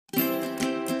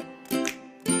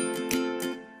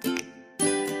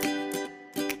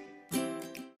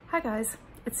Hi guys,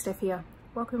 it's Steph here.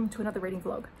 Welcome to another reading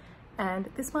vlog. And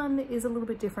this one is a little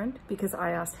bit different because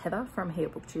I asked Heather from a.k.a.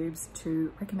 Booktubers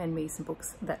to recommend me some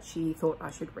books that she thought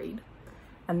I should read.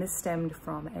 And this stemmed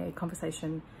from a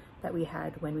conversation that we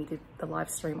had when we did the live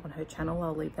stream on her channel.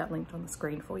 I'll leave that linked on the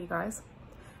screen for you guys.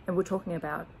 And we're talking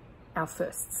about our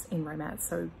firsts in romance.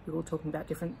 So we were talking about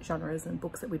different genres and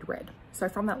books that we'd read. So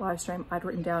from that live stream, I'd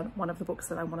written down one of the books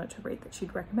that I wanted to read that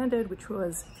she'd recommended, which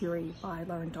was Fury by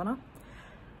Lauren Donna.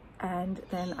 And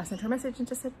then I sent her a message and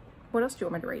just said, what else do you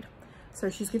want me to read?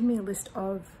 So she's given me a list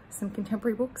of some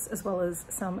contemporary books as well as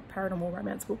some paranormal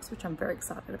romance books, which I'm very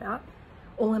excited about.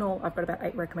 All in all, I've got about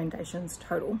 8 recommendations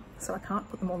total. So I can't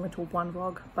put them all into one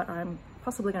vlog, but I'm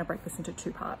possibly going to break this into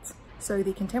 2 parts. So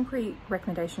the contemporary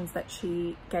recommendations that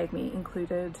she gave me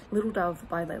included Little Dove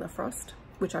by Layla Frost,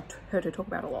 which I've heard her talk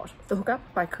about a lot, The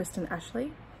Hookup by Kristen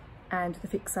Ashley, and The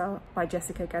Fixer by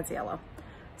Jessica Gaziella.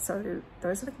 So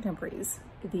those are the contemporaries.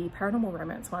 The paranormal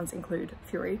romance ones include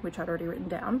Fury, which I'd already written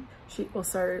down. She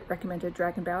also recommended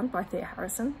Dragonbound by Thea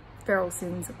Harrison, Feral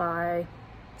Sins by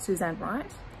Suzanne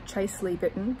Wright, Chase Lee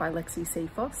Bitten by Lexi C.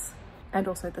 Foss, and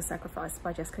also The Sacrifice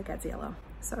by Jessica Gaziella.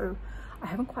 So I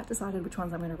haven't quite decided which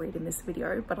ones I'm going to read in this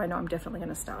video, but I know I'm definitely going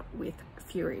to start with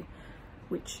Fury,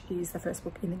 which is the first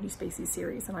book in the New Species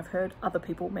series, and I've heard other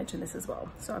people mention this as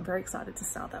well. So I'm very excited to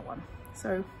start that one.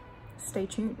 So stay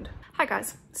tuned. Hi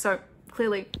guys. So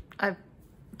clearly I've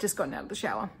just gotten out of the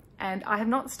shower and I have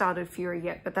not started Fury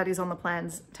yet, but that is on the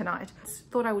plans tonight.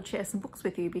 Thought I would share some books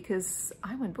with you because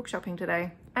I went book shopping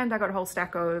today and I got a whole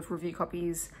stack of review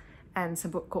copies and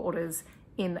some book orders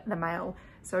in the mail.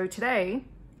 So today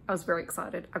I was very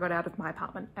excited. I got out of my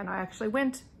apartment and I actually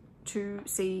went to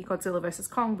see Godzilla vs.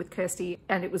 Kong with Kirsty,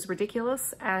 and it was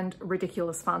ridiculous and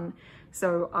ridiculous fun.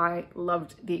 So I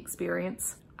loved the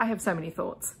experience. I have so many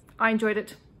thoughts. I enjoyed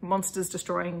it. Monsters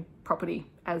destroying property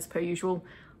as per usual.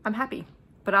 I'm happy.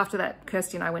 But after that,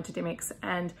 Kirsty and I went to Dimmicks,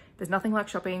 and there's nothing like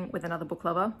shopping with another book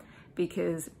lover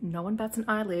because no one bats an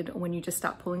eyelid when you just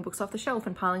start pulling books off the shelf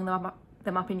and piling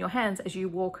them up in your hands as you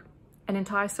walk an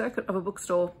entire circuit of a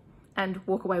bookstore and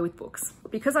walk away with books.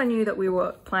 Because I knew that we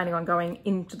were planning on going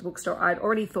into the bookstore, I'd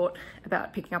already thought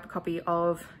about picking up a copy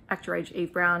of Act Your Age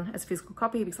Eve Brown as a physical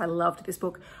copy because I loved this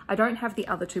book. I don't have the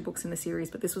other 2 books in the series,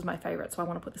 but this was my favorite, so I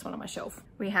want to put this one on my shelf.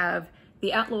 We have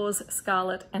The Outlaws,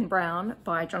 Scarlet and Brown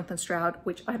by Jonathan Stroud,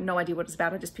 which I have no idea what it's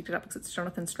about. I just picked it up because it's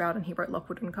Jonathan Stroud and he wrote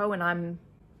Lockwood & Co. and I'm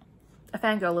a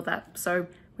fangirl of that, so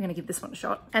we're going to give this one a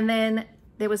shot. And then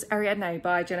there was Ariadne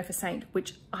by Jennifer Saint,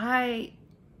 which I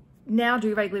now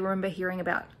do vaguely remember hearing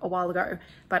about a while ago,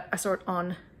 but I saw it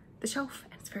on the shelf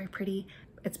and it's very pretty.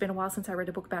 It's been a while since I read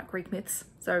a book about Greek myths,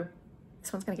 so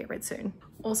this one's going to get read soon.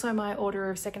 Also, my order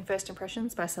of Second First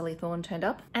Impressions by Sally Thorne turned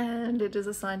up, and it is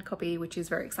a signed copy, which is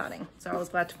very exciting. So I was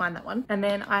glad to find that one. And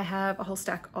then I have a whole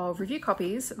stack of review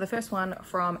copies. The first one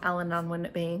from Alan Unwin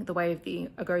being The Way of the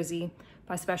Agozi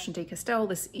by Sebastian D. Castell.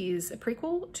 This is a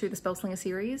prequel to the Spellslinger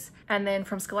series. And then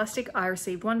from Scholastic, I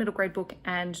received 1 middle grade book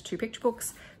and 2 picture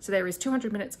books. So there is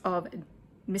 200 Minutes of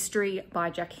Mystery by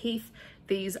Jack Heath.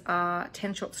 These are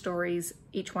 10 short stories,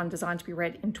 each one designed to be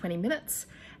read in 20 minutes.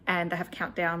 And they have a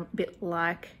countdown, a bit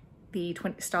like the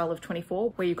style of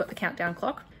 24, where you've got the countdown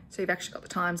clock. So you've actually got the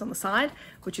times on the side,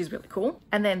 which is really cool.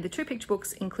 And then the 2 picture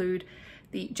books include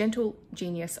The Gentle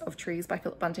Genius of Trees by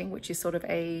Philip Bunting, which is sort of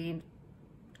a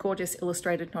gorgeous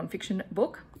illustrated nonfiction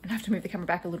book. And I have to move the camera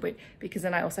back a little bit because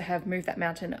then I also have Move That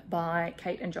Mountain by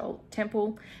Kate and Joel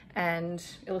Temple and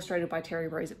illustrated by Terry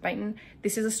Rose Baton.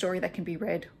 This is a story that can be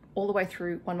read all the way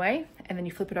through one way, and then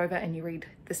you flip it over and you read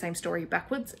the same story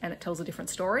backwards and it tells a different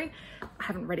story. I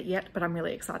haven't read it yet, but I'm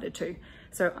really excited to.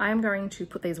 So I'm going to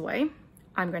put these away.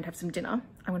 I'm going to have some dinner.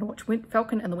 I'm going to watch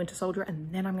Falcon and the Winter Soldier,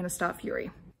 and then I'm going to start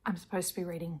Fury. I'm supposed to be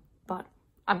reading, but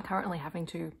I'm currently having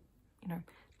to,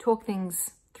 talk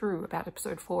things through about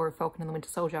episode 4 of Falcon and the Winter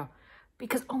Soldier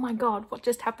because, oh my God, what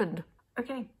just happened?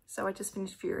 Okay, so I just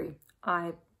finished Fury.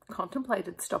 I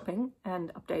contemplated stopping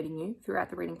and updating you throughout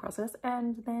the reading process,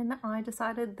 and then I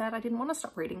decided that I didn't want to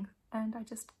stop reading and I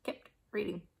just kept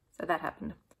reading. So that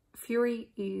happened. Fury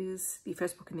is the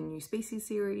first book in the New Species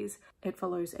series. It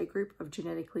follows a group of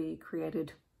genetically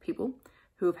created people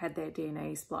who have had their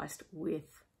DNA spliced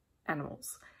with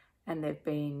animals, and they've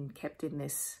been kept in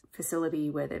this facility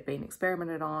where they've been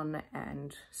experimented on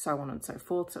and so on and so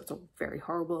forth. So it's all very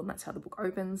horrible, and that's how the book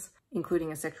opens,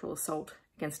 including a sexual assault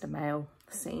against a male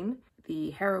scene.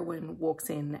 The heroine walks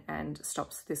in and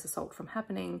stops this assault from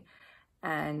happening,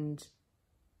 and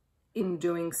in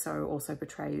doing so also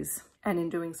betrays the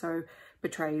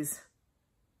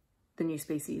New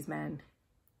Species man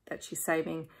that she's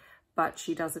saving but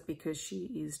she does it because she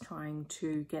is trying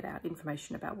to get out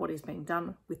information about what is being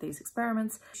done with these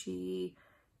experiments. She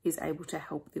is able to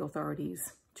help the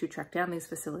authorities to track down these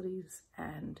facilities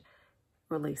and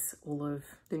release all of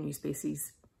the new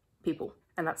species people.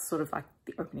 And that's sort of like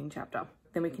the opening chapter.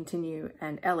 Then we continue,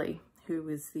 and Ellie, who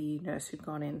was the nurse who'd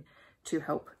gone in to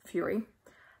help Fury,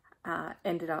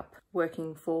 ended up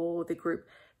working for the group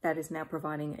that is now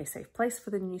providing a safe place for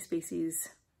the new species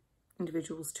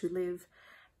individuals to live.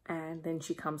 And then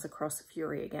she comes across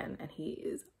Fury again, and he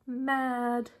is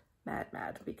mad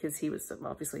because he was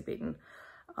obviously beaten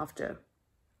after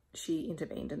she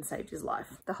intervened and saved his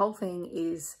life. The whole thing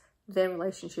is their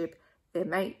relationship, their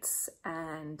mates,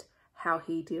 and how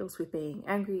he deals with being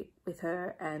angry with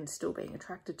her and still being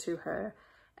attracted to her,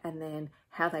 and then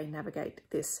how they navigate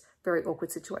this very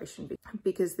awkward situation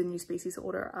because the new species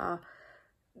order are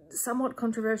somewhat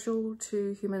controversial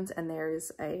to humans, and there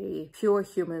is a pure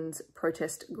humans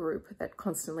protest group that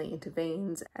constantly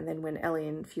intervenes. And then when Ellie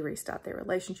and Fury start their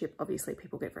relationship, obviously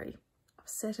people get very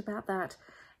upset about that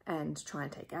and try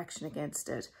and take action against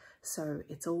it. So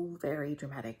it's all very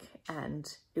dramatic,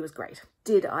 and it was great.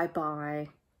 Did I buy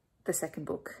the second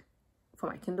book for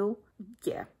my Kindle?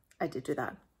 Yeah, I did do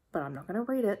that, but I'm not going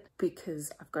to read it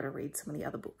because I've got to read some of the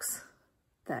other books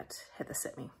that Heather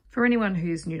sent me. For anyone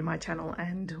who's new to my channel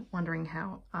and wondering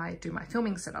how I do my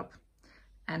filming setup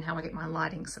and how I get my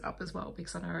lighting set up as well,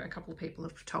 because I know a couple of people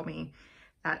have told me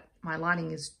that my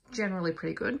lighting is generally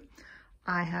pretty good.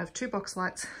 I have 2 box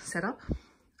lights set up.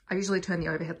 I usually turn the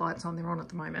overhead lights on, they're on at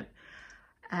the moment.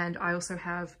 And I also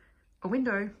have a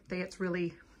window that gets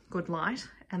really good light,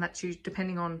 and that's usually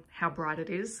depending on how bright it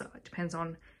is. So it depends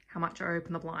on how much I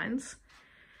open the blinds.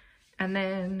 And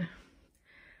then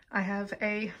I have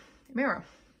a mirror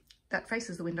that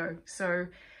faces the window, so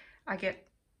I get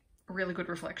a really good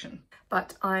reflection.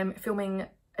 But I'm filming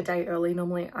a day early.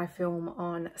 Normally I film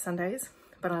on Sundays,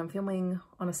 but I'm filming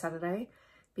on a Saturday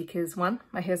because 1,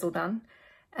 my hair's all done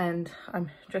and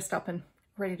I'm dressed up and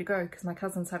ready to go because my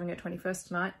cousin's having her 21st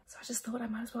tonight. So I just thought I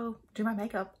might as well do my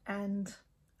makeup and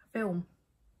film.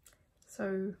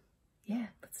 So yeah,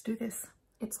 let's do this.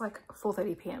 It's like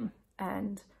 4:30 p.m.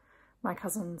 and my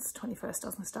cousin's 21st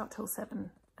doesn't start till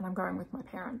 7, and I'm going with my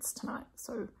parents tonight.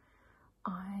 So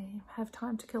I have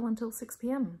time to kill until 6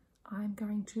 p.m. I'm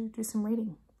going to do some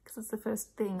reading because it's the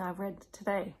first thing I've read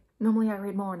today. Normally I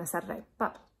read more on a Saturday,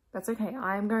 but that's okay.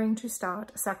 I'm going to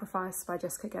start Sacrifice by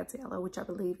Jessica Gaziella, which I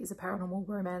believe is a paranormal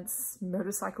romance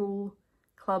motorcycle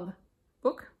club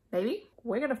book, maybe?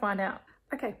 We're gonna find out.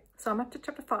 Okay, so I'm up to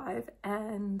chapter 5,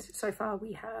 and so far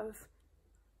we have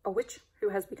a witch who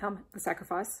has become the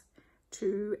sacrifice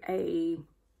to a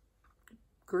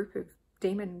group of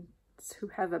demons who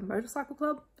have a motorcycle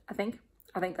club, I think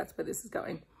that's where this is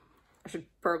going. I should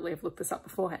probably have looked this up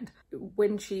beforehand.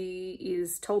 When she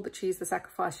is told that she's the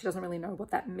sacrifice, she doesn't really know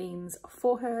what that means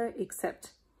for her,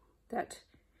 except that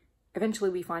eventually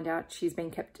we find out she's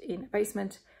being kept in a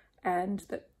basement, and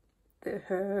that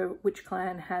her witch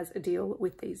clan has a deal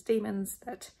with these demons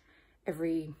that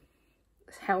every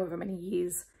however many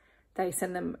years they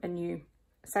send them a new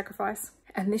sacrifice.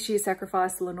 And this year's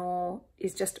sacrifice, Lenore,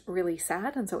 is just really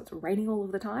sad, and so it's raining all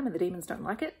of the time and the demons don't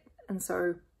like it. And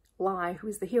so Lai, who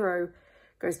is the hero,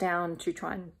 goes down to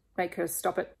try and make her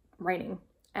stop it raining,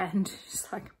 and she's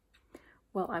like,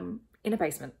 well, I'm in a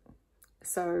basement.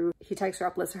 So he takes her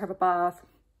up, lets her have a bath,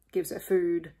 gives her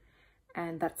food,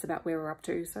 and that's about where we're up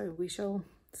to. So we shall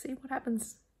see what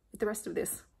happens with the rest of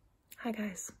this. Hi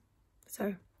guys.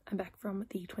 So I'm back from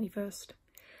the 21st.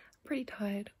 I'm pretty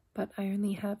tired, but I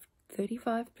only have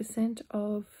 35%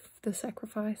 of the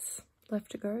sacrifice left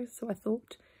to go. So I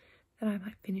thought that I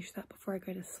might finish that before I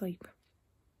go to sleep,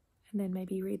 and then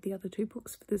maybe read the other 2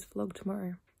 books for this vlog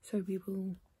tomorrow. So we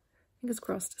will, fingers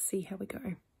crossed, see how we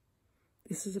go.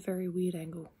 This is a very weird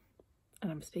angle,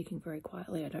 and I'm speaking very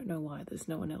quietly. I don't know why. There's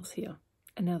no one else here.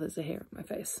 And now there's a hair on my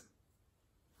face.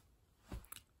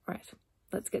 Right,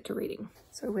 let's get to reading.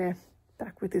 So we're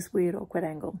back with this weird, awkward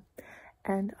angle.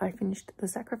 And I finished The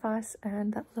Sacrifice,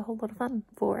 and that was a whole lot of fun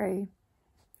for a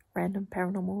random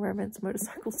paranormal romance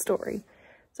motorcycle story.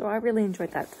 So I really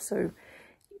enjoyed that. So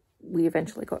we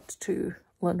eventually got to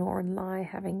Lenore and Lai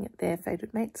having their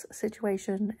favourite mates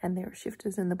situation, and there are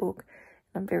shifters in the book.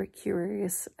 I'm very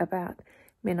curious about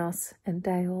Minos and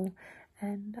Dale,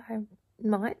 and I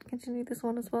might continue this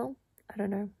one as well. I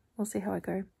don't know. We'll see how I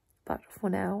go. But for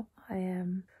now, I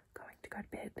am going to go to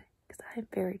bed because I am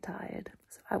very tired.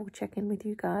 So I will check in with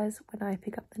you guys when I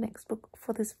pick up the next book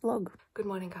for this vlog. Good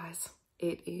morning, guys.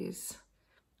 It is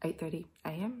 8:30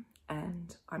 a.m.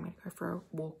 and I'm going to go for a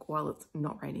walk while it's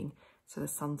not raining. So the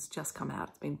sun's just come out.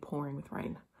 It's been pouring with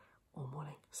rain all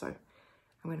morning. So I'm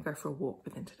going to go for a walk,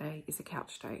 but then today is a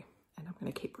couch day and I'm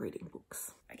going to keep reading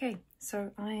books. Okay,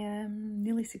 so I am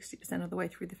nearly 60% of the way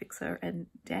through The Fixer, and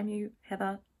damn you,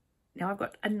 Heather, now I've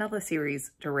got another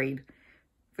series to read,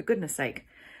 for goodness sake.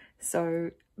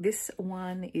 So this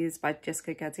one is by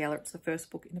Jessica Gadziella. It's the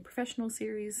first book in the professional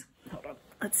series. Hold on,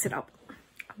 let's sit up.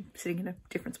 I'm sitting in a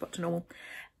different spot to normal.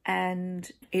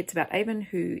 And it's about Avon,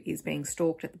 who is being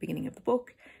stalked at the beginning of the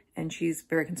book, and she's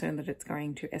very concerned that it's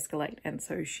going to escalate. And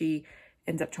so she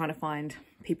ends up trying to find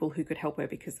people who could help her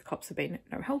because the cops have been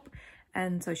no help.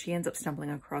 And so she ends up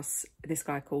stumbling across this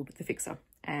guy called The Fixer,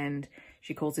 and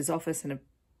she calls his office and are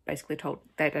basically told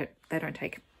they don't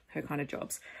take her kind of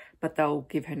jobs, but they'll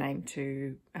give her name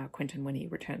to Quentin when he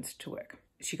returns to work.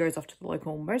 She goes off to the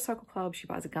local motorcycle club, she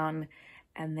buys a gun,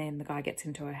 and then the guy gets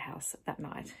into her house that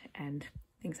night and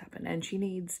things happen, and she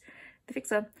needs The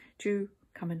Fixer to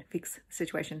come and fix the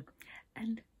situation.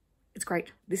 And it's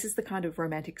great. This is the kind of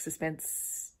romantic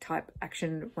suspense type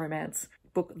action romance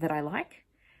book that I like.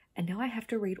 And now I have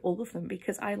to read all of them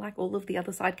because I like all of the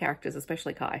other side characters,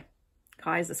 especially Kai.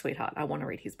 Kai is a sweetheart. I want to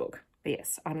read his book. But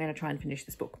yes, I'm going to try and finish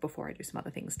this book before I do some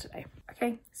other things today.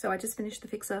 Okay, so I just finished The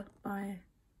Fixer by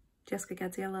Jessica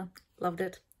Gadziella. Loved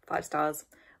it. 5 stars.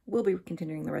 We'll be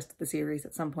continuing the rest of the series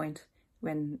at some point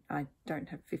when I don't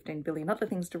have 15 billion other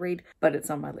things to read, but it's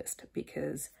on my list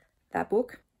because that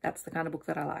book, that's the kind of book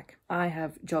that I like. I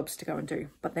have jobs to go and do,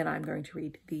 but then I'm going to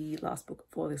read the last book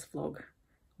for this vlog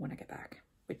when I get back,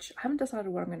 which I haven't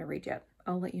decided what I'm going to read yet.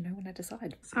 I'll let you know when I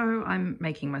decide. So I'm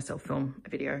making myself film a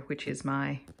video, which is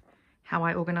how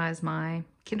I organize my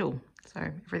Kindle.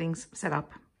 So everything's set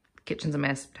up, kitchen's a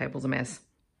mess, table's a mess,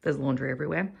 there's laundry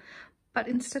everywhere. But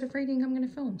instead of reading, I'm going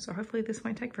to film. So hopefully this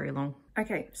won't take very long.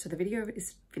 Okay, so the video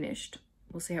is finished.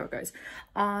 We'll see how it goes.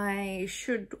 I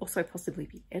should also possibly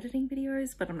be editing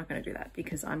videos, but I'm not going to do that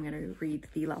because I'm going to read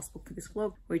the last book for this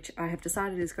vlog, which I have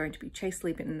decided is going to be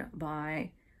Chastely Bitten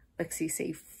by Lexi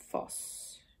C.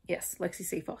 Foss. Yes, Lexi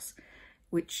C. Foss,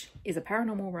 which is a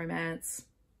paranormal romance,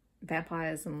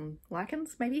 vampires and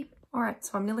lichens, maybe? All right,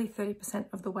 so I'm nearly 30%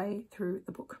 of the way through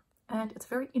the book, and it's a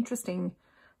very interesting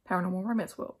paranormal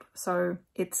romance world. So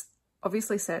it's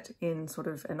obviously set in sort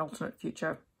of an alternate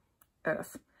future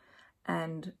Earth,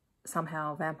 and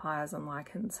somehow vampires and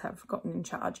lichens have gotten in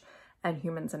charge and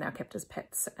humans are now kept as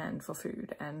pets and for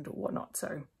food and whatnot,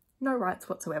 so no rights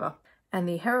whatsoever. And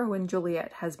the heroine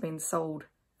Juliet has been sold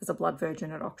as a blood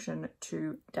virgin at auction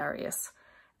to Darius,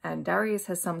 and Darius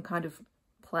has some kind of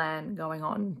plan going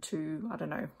on to, I don't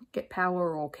know, get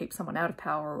power or keep someone out of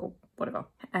power or whatever.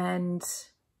 And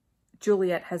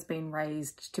Juliet has been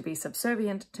raised to be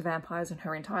subservient to vampires, and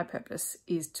her entire purpose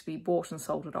is to be bought and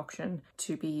sold at auction,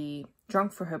 to be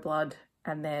drunk for her blood,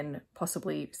 and then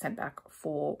possibly sent back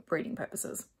for breeding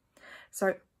purposes.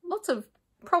 So lots of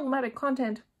problematic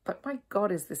content, but my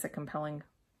God, is this a compelling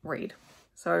read.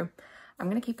 So I'm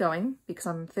going to keep going because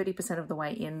I'm 30% of the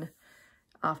way in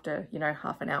after, you know,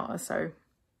 half an hour. So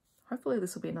hopefully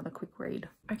this will be another quick read.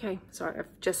 Okay, so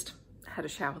I've just had a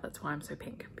shower. That's why I'm so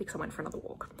pink, because I went for another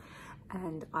walk.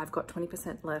 And I've got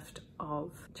 20% left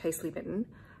of Chastely Bitten,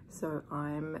 so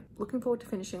I'm looking forward to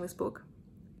finishing this book.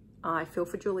 I feel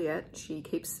for Juliet. She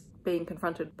keeps being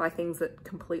confronted by things that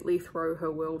completely throw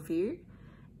her worldview,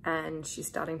 and she's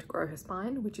starting to grow her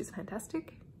spine, which is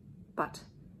fantastic. But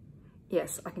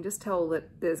yes, I can just tell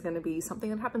that there's going to be something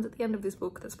that happens at the end of this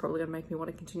book that's probably going to make me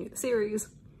want to continue the series,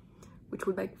 which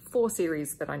would make 4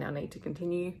 series that I now need to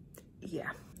continue.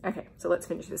 Yeah. Okay, so let's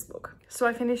finish this book. So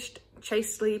I finished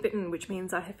Chastely Bitten, which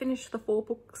means I have finished the 4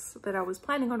 books that I was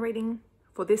planning on reading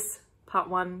for this part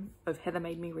 1 of Heather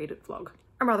Made Me Read It vlog.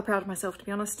 I'm rather proud of myself, to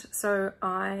be honest. So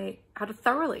I had a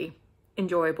thoroughly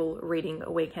enjoyable reading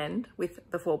weekend with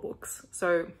the 4 books.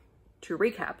 So to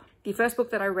recap, the first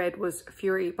book that I read was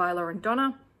Fury by Lauren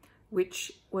Donna,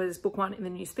 which was book 1 in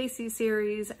the New Species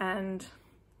series and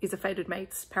is a Fated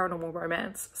Mates paranormal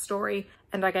romance story,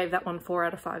 and I gave that one 4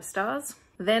 out of 5 stars.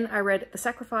 Then I read The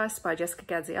Sacrifice by Jessica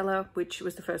Gadziella, which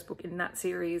was the first book in that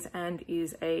series and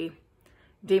is a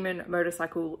demon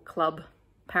motorcycle club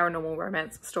paranormal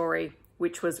romance story,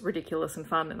 which was ridiculous and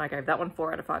fun, and I gave that one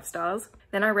 4 out of 5 stars.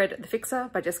 Then I read The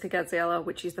Fixer by Jessica Gadziella,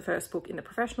 which is the first book in the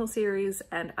professional series,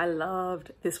 and I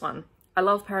loved this one. I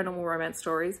love paranormal romance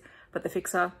stories, but The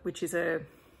Fixer, which is a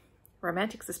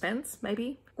romantic suspense,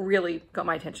 maybe, really got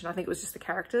my attention. I think it was just the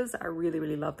characters. I really,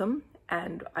 really love them,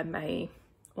 and I may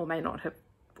or may not have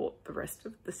bought the rest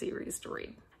of the series to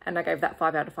read. And I gave that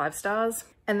 5 out of 5 stars.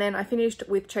 And then I finished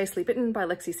with Chastely Bitten by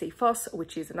Lexi C. Foss,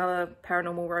 which is another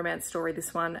paranormal romance story,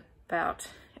 this one about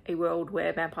a world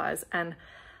where vampires and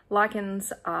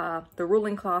Lycans are the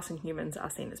ruling class and humans are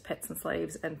seen as pets and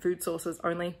slaves and food sources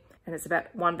only. And it's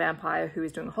about one vampire who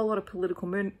is doing a whole lot of political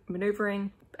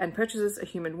maneuvering and purchases a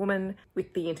human woman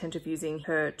with the intent of using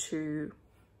her to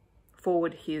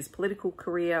forward his political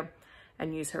career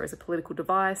and use her as a political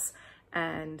device,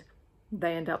 and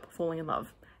they end up falling in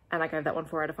love. And I gave that one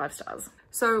 4 out of 5 stars.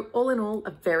 So all in all,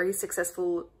 a very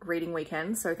successful reading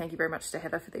weekend. So thank you very much to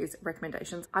Heather for these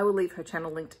recommendations. I will leave her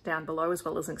channel linked down below, as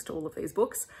well as links to all of these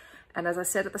books. And as I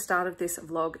said at the start of this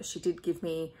vlog, she did give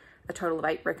me a total of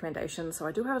 8 recommendations. So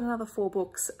I do have another 4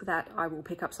 books that I will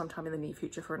pick up sometime in the near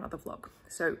future for another vlog.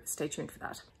 So stay tuned for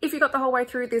that. If you got the whole way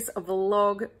through this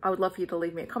vlog, I would love for you to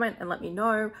leave me a comment and let me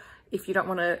know. If you don't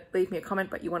want to leave me a comment,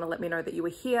 but you want to let me know that you were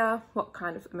here, what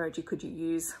kind of emoji could you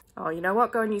use? Oh, you know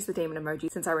what? Go and use the demon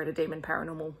emoji, since I read a demon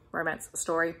paranormal romance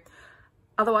story.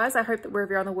 Otherwise, I hope that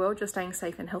wherever you're in the world, you're staying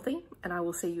safe and healthy, and I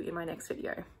will see you in my next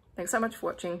video. Thanks so much for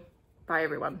watching. Bye,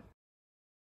 everyone.